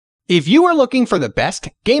If you are looking for the best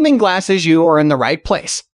gaming glasses, you are in the right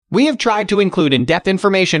place. We have tried to include in-depth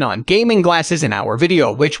information on gaming glasses in our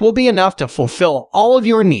video, which will be enough to fulfill all of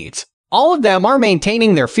your needs. All of them are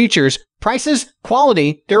maintaining their features, prices,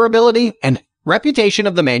 quality, durability, and reputation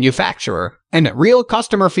of the manufacturer, and real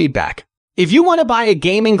customer feedback. If you want to buy a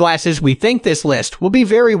gaming glasses, we think this list will be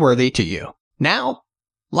very worthy to you. Now,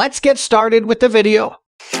 let's get started with the video.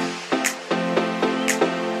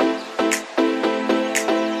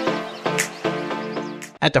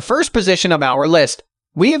 At the first position of our list,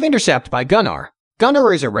 we have Intercept by Gunnar.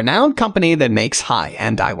 Gunnar is a renowned company that makes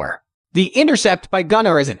high-end eyewear. The Intercept by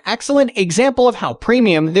Gunnar is an excellent example of how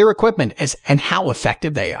premium their equipment is and how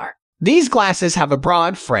effective they are. These glasses have a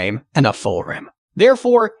broad frame and a full rim.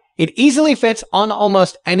 Therefore, it easily fits on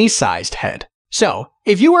almost any sized head. So,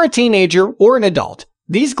 if you are a teenager or an adult,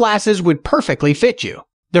 these glasses would perfectly fit you.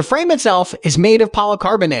 The frame itself is made of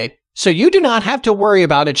polycarbonate, so you do not have to worry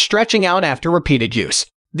about it stretching out after repeated use.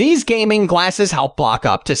 These gaming glasses help block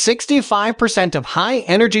up to 65% of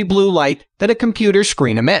high-energy blue light that a computer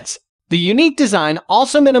screen emits. The unique design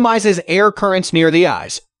also minimizes air currents near the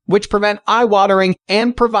eyes, which prevent eye watering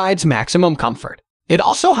and provides maximum comfort. It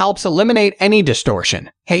also helps eliminate any distortion,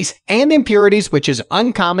 haze, and impurities, which is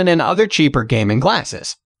uncommon in other cheaper gaming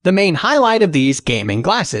glasses. The main highlight of these gaming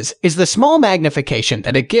glasses is the small magnification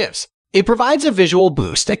that it gives. It provides a visual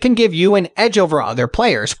boost that can give you an edge over other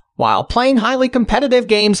players while playing highly competitive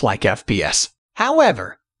games like FPS.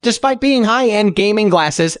 However, despite being high-end gaming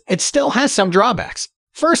glasses, it still has some drawbacks.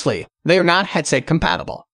 Firstly, they are not headset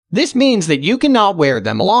compatible. This means that you cannot wear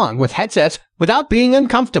them along with headsets without being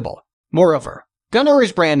uncomfortable. Moreover, Gunnar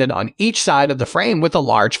is branded on each side of the frame with a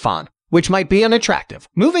large font, which might be unattractive.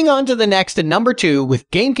 Moving on to the next at number 2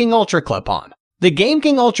 with GAMEKING Ultra Clip-On. The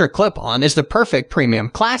GAMEKING Ultra Clip-On is the perfect premium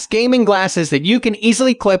class gaming glasses that you can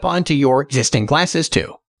easily clip onto your existing glasses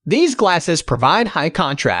too. These glasses provide high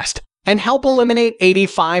contrast and help eliminate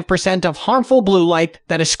 85% of harmful blue light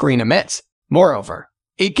that a screen emits. Moreover,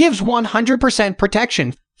 it gives 100%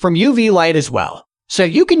 protection from UV light as well, so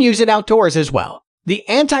you can use it outdoors as well. The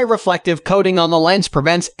anti-reflective coating on the lens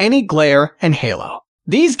prevents any glare and halo.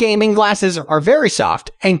 These gaming glasses are very soft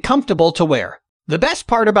and comfortable to wear. The best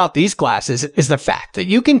part about these glasses is the fact that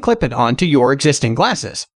you can clip it onto your existing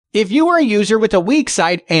glasses. If you are a user with a weak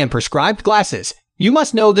sight and prescribed glasses, you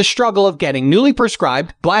must know the struggle of getting newly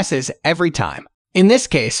prescribed glasses every time. In this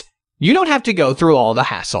case, you don't have to go through all the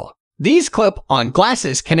hassle. These clip-on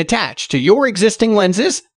glasses can attach to your existing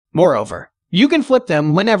lenses. Moreover, you can flip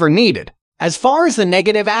them whenever needed. As far as the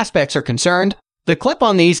negative aspects are concerned, the clip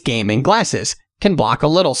on these gaming glasses can block a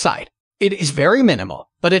little sight. It is very minimal,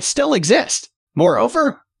 but it still exists.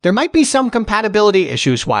 Moreover, there might be some compatibility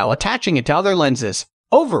issues while attaching it to other lenses.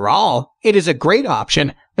 Overall, it is a great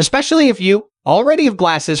option, especially if you already have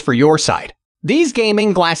glasses for your sight. These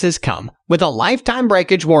gaming glasses come with a lifetime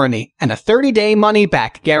breakage warranty and a 30-day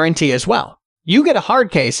money-back guarantee as well. You get a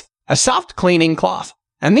hard case, a soft cleaning cloth,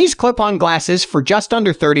 and these clip-on glasses for just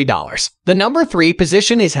under $30. The number 3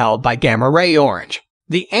 position is held by Gamma Ray Orange.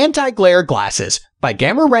 The anti-glare glasses by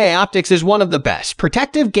Gamma Ray Optics is one of the best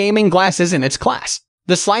protective gaming glasses in its class.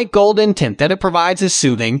 The slight golden tint that it provides is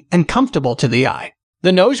soothing and comfortable to the eye.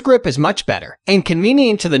 The nose grip is much better and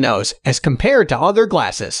convenient to the nose as compared to other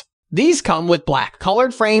glasses. These come with black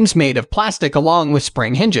colored frames made of plastic along with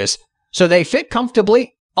spring hinges, so they fit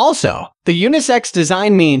comfortably. Also, the unisex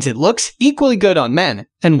design means it looks equally good on men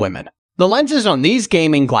and women. The lenses on these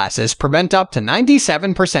gaming glasses prevent up to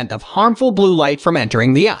 97% of harmful blue light from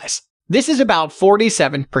entering the eyes. This is about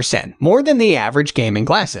 47% more than the average gaming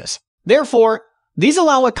glasses. Therefore, these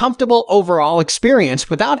allow a comfortable overall experience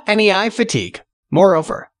without any eye fatigue.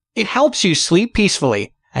 Moreover, it helps you sleep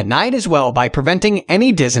peacefully at night as well by preventing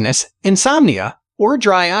any dizziness, insomnia, or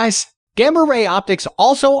dry eyes. Gamma Ray Optics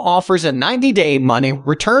also offers a 90-day money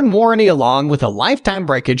return warranty along with a lifetime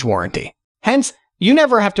breakage warranty. Hence, you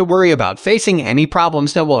never have to worry about facing any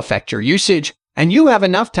problems that will affect your usage, and you have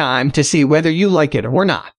enough time to see whether you like it or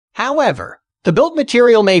not. However, the build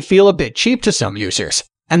material may feel a bit cheap to some users,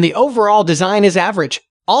 and the overall design is average.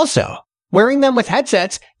 Also, wearing them with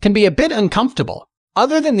headsets can be a bit uncomfortable.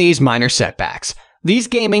 Other than these minor setbacks, these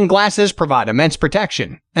gaming glasses provide immense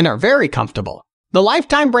protection and are very comfortable. The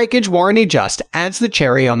lifetime breakage warranty just adds the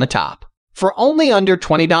cherry on the top. For only under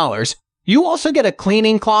 $20, you also get a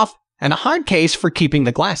cleaning cloth and a hard case for keeping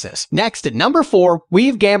the glasses. Next at number 4, we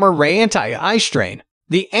have Gamma Ray Anti-Eye Strain.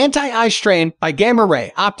 The Anti-Eye Strain by Gamma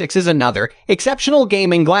Ray Optics is another exceptional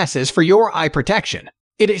gaming glasses for your eye protection.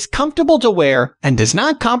 It is comfortable to wear and does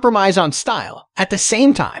not compromise on style. At the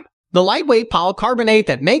same time, the lightweight polycarbonate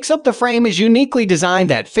that makes up the frame is uniquely designed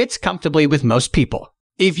that fits comfortably with most people.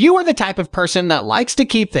 If you are the type of person that likes to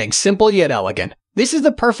keep things simple yet elegant, this is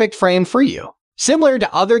the perfect frame for you. Similar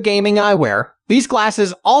to other gaming eyewear, these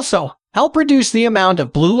glasses also help reduce the amount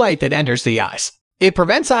of blue light that enters the eyes. It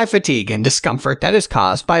prevents eye fatigue and discomfort that is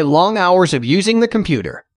caused by long hours of using the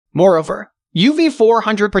computer. Moreover, UV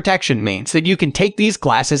 400 protection means that you can take these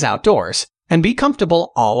glasses outdoors and be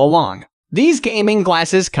comfortable all along. These gaming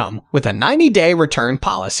glasses come with a 90-day return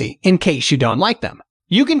policy in case you don't like them.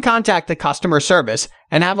 You can contact the customer service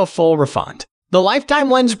and have a full refund. The lifetime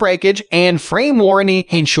lens breakage and frame warranty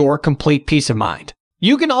ensure complete peace of mind.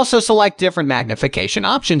 You can also select different magnification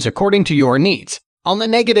options according to your needs. On the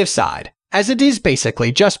negative side, as it is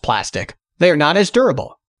basically just plastic, they are not as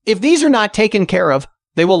durable. If these are not taken care of,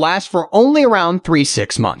 they will last for only around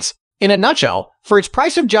 3-6 months. In a nutshell, for its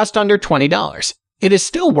price of just under $20, it is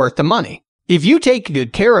still worth the money. If you take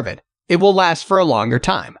good care of it, it will last for a longer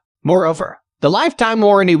time. Moreover, the lifetime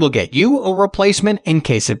warranty will get you a replacement in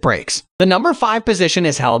case it breaks. The number 5 position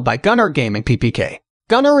is held by Gunnar Gaming PPK.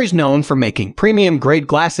 Gunnar is known for making premium-grade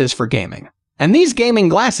glasses for gaming, and these gaming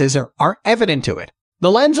glasses are evident to it.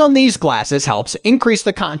 The lens on these glasses helps increase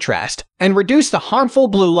the contrast and reduce the harmful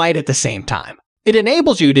blue light at the same time. It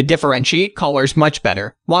enables you to differentiate colors much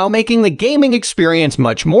better while making the gaming experience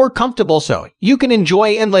much more comfortable so you can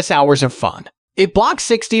enjoy endless hours of fun. It blocks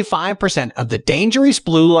 65% of the dangerous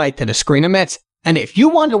blue light that a screen emits, and if you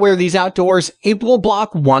want to wear these outdoors, it will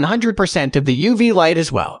block 100% of the UV light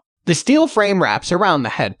as well. The steel frame wraps around the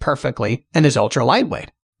head perfectly and is ultra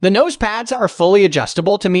lightweight. The nose pads are fully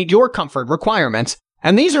adjustable to meet your comfort requirements,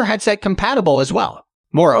 and these are headset compatible as well.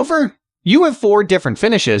 Moreover, you have 4 different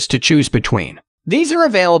finishes to choose between. These are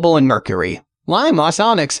available in Mercury, Lime Moss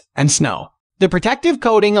Onyx, and Snow. The protective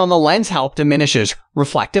coating on the lens diminishes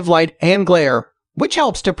reflective light and glare, which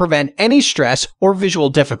helps to prevent any stress or visual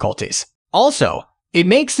difficulties. Also, it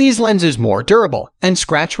makes these lenses more durable and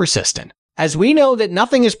scratch resistant. As we know that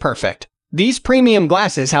nothing is perfect, these premium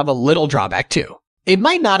glasses have a little drawback too. It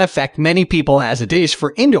might not affect many people as it is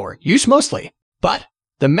for indoor use mostly, but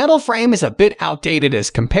the metal frame is a bit outdated as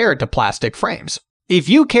compared to plastic frames. If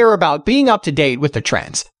you care about being up to date with the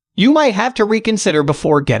trends, you might have to reconsider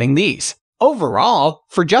before getting these. Overall,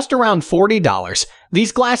 for just around $40,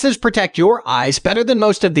 these glasses protect your eyes better than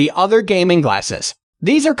most of the other gaming glasses.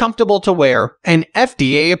 These are comfortable to wear and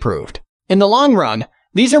FDA approved. In the long run,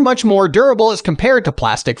 these are much more durable as compared to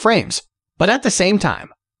plastic frames, but at the same time,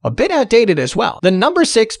 a bit outdated as well. The number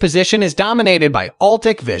 6 position is dominated by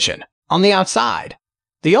ALTEC Vision. On the outside,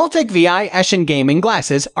 the ALTEC Vision gaming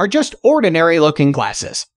glasses are just ordinary-looking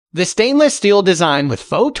glasses. The stainless steel design with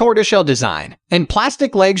faux tortoiseshell design and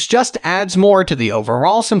plastic legs just adds more to the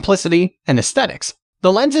overall simplicity and aesthetics.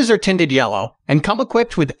 The lenses are tinted yellow and come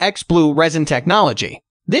equipped with X-Blue resin technology.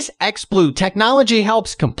 This X-Blue technology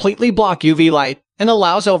helps completely block UV light and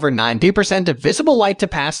allows over 90% of visible light to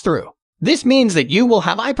pass through. This means that you will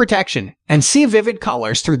have eye protection and see vivid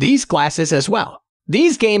colors through these glasses as well.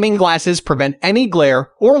 These gaming glasses prevent any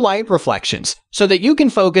glare or light reflections so that you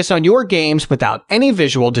can focus on your games without any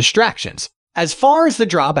visual distractions. As far as the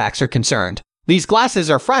drawbacks are concerned, these glasses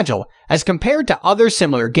are fragile as compared to other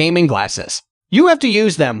similar gaming glasses. You have to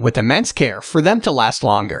use them with immense care for them to last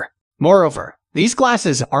longer. Moreover, these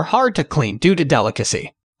glasses are hard to clean due to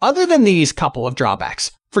delicacy. Other than these couple of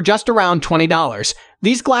drawbacks, for just around $20,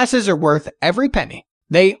 these glasses are worth every penny.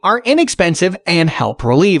 They are inexpensive and help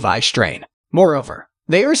relieve eye strain. Moreover,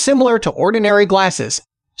 they are similar to ordinary glasses,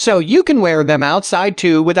 so you can wear them outside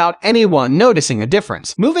too without anyone noticing a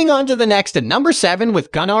difference. Moving on to the next at number 7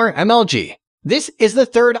 with Gunnar MLG. This is the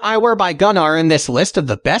 3rd eyewear by Gunnar in this list of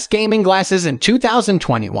the best gaming glasses in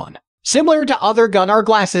 2021. Similar to other Gunnar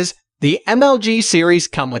glasses, the MLG series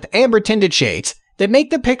come with amber tinted shades that make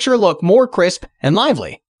the picture look more crisp and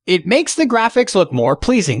lively. It makes the graphics look more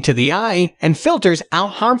pleasing to the eye and filters out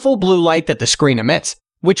harmful blue light that the screen emits,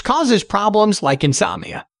 which causes problems like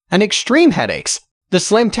insomnia and extreme headaches. The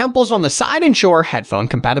slim temples on the side ensure headphone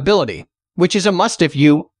compatibility, which is a must if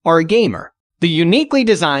you are a gamer. The uniquely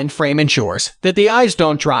designed frame ensures that the eyes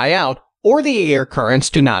don't dry out or the air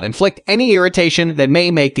currents do not inflict any irritation that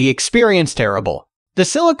may make the experience terrible. The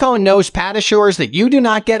silicone nose pad assures that you do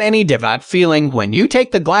not get any divot feeling when you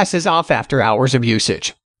take the glasses off after hours of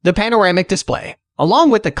usage. The panoramic display,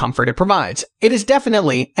 along with the comfort it provides, it is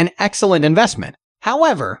definitely an excellent investment.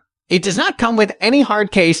 However, it does not come with any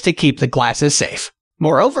hard case to keep the glasses safe.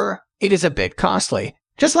 Moreover, it is a bit costly,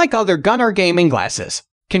 just like other Gunnar gaming glasses.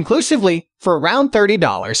 Conclusively, for around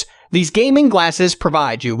 $30, these gaming glasses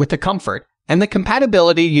provide you with the comfort and the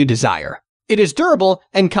compatibility you desire. It is durable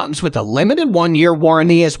and comes with a limited 1-year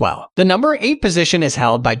warranty as well. The number 8 position is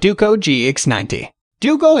held by Duco GX90.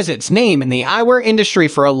 Duco is its name in the eyewear industry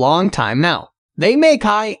for a long time now. They make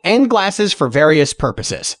high-end glasses for various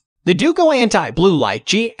purposes. The Duco Anti-Blue Light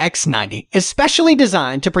GX90 is specially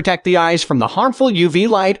designed to protect the eyes from the harmful UV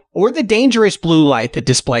light or the dangerous blue light that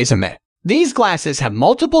displays emit. These glasses have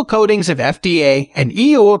multiple coatings of FDA and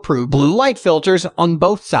EU-approved blue light filters on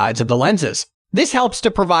both sides of the lenses. This helps to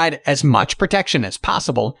provide as much protection as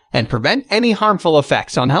possible and prevent any harmful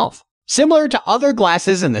effects on health. Similar to other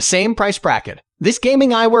glasses in the same price bracket, this gaming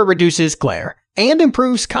eyewear reduces glare and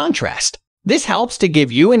improves contrast. This helps to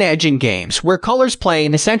give you an edge in games where colors play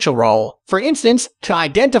an essential role, for instance, to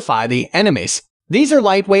identify the enemies. These are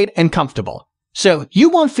lightweight and comfortable, so you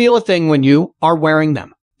won't feel a thing when you are wearing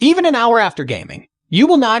them. Even an hour after gaming, you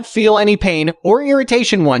will not feel any pain or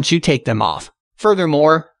irritation once you take them off.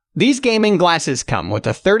 Furthermore, these gaming glasses come with a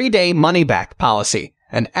 30-day money-back policy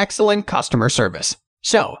and excellent customer service.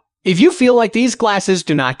 So, if you feel like these glasses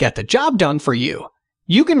do not get the job done for you,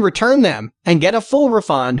 you can return them and get a full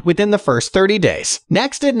refund within the first 30 days.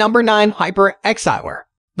 Next at number 9, HyperX Eyewear.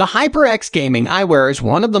 The HyperX gaming eyewear is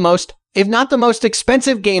one of the most, if not the most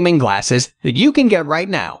expensive gaming glasses that you can get right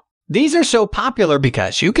now. These are so popular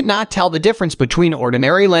because you cannot tell the difference between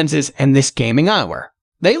ordinary lenses and this gaming eyewear.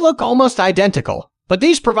 They look almost identical, but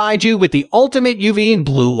these provide you with the ultimate UV and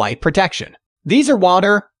blue light protection. These are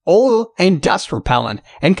water, oil, and dust repellent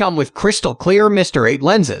and come with crystal clear Mr. 8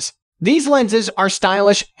 lenses. These lenses are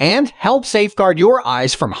stylish and help safeguard your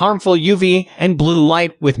eyes from harmful UV and blue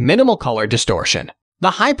light with minimal color distortion. The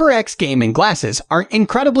HyperX gaming glasses are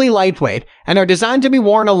incredibly lightweight and are designed to be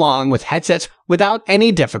worn along with headsets without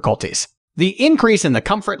any difficulties. The increase in the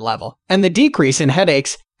comfort level and the decrease in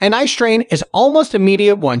headaches and eye strain is almost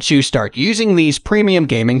immediate once you start using these premium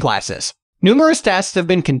gaming glasses. Numerous tests have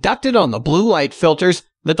been conducted on the blue light filters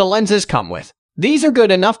that the lenses come with. These are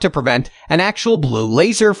good enough to prevent an actual blue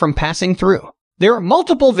laser from passing through. There are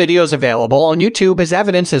multiple videos available on YouTube as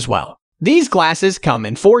evidence as well. These glasses come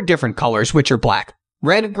in 4 different colors, which are black,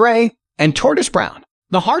 red, gray, and tortoise brown.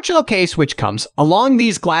 The hardshell case which comes along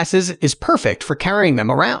these glasses is perfect for carrying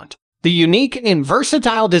them around. The unique and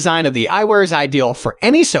versatile design of the eyewear is ideal for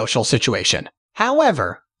any social situation.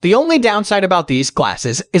 However, the only downside about these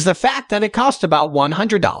glasses is the fact that it costs about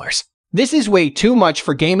 $100. This is way too much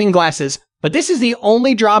for gaming glasses, but this is the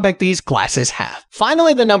only drawback these glasses have.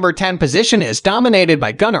 Finally, the number 10 position is dominated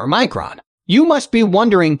by Gunnar Micron. You must be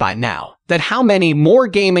wondering by now that how many more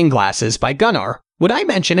gaming glasses by Gunnar would I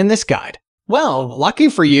mention in this guide? Well, lucky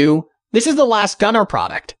for you, this is the last Gunnar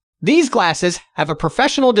product. These glasses have a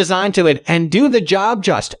professional design to it and do the job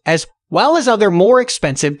just as well as other more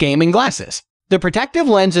expensive gaming glasses. The protective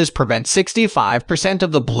lenses prevent 65%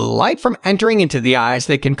 of the blue light from entering into the eyes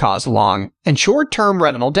that can cause long and short-term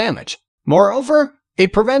retinal damage. Moreover,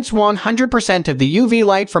 it prevents 100% of the UV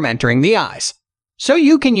light from entering the eyes. So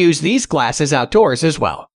you can use these glasses outdoors as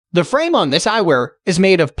well. The frame on this eyewear is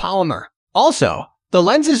made of polymer. Also, the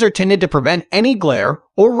lenses are tinted to prevent any glare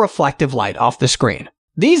or reflective light off the screen.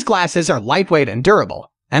 These glasses are lightweight and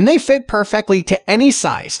durable, and they fit perfectly to any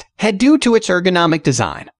sized head due to its ergonomic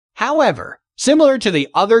design. However, similar to the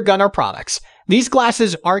other Gunnar products, these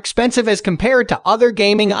glasses are expensive as compared to other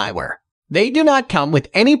gaming eyewear. They do not come with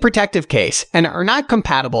any protective case and are not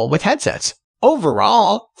compatible with headsets.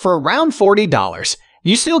 Overall, for around $40,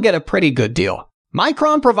 you still get a pretty good deal.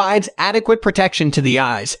 Micron provides adequate protection to the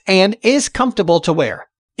eyes and is comfortable to wear.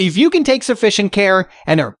 If you can take sufficient care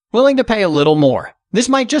and are willing to pay a little more, this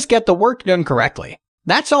might just get the work done correctly.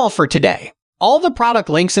 That's all for today. All the product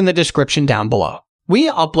links in the description down below. We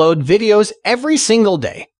upload videos every single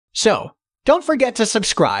day, so don't forget to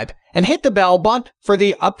subscribe and hit the bell button for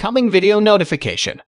the upcoming video notification.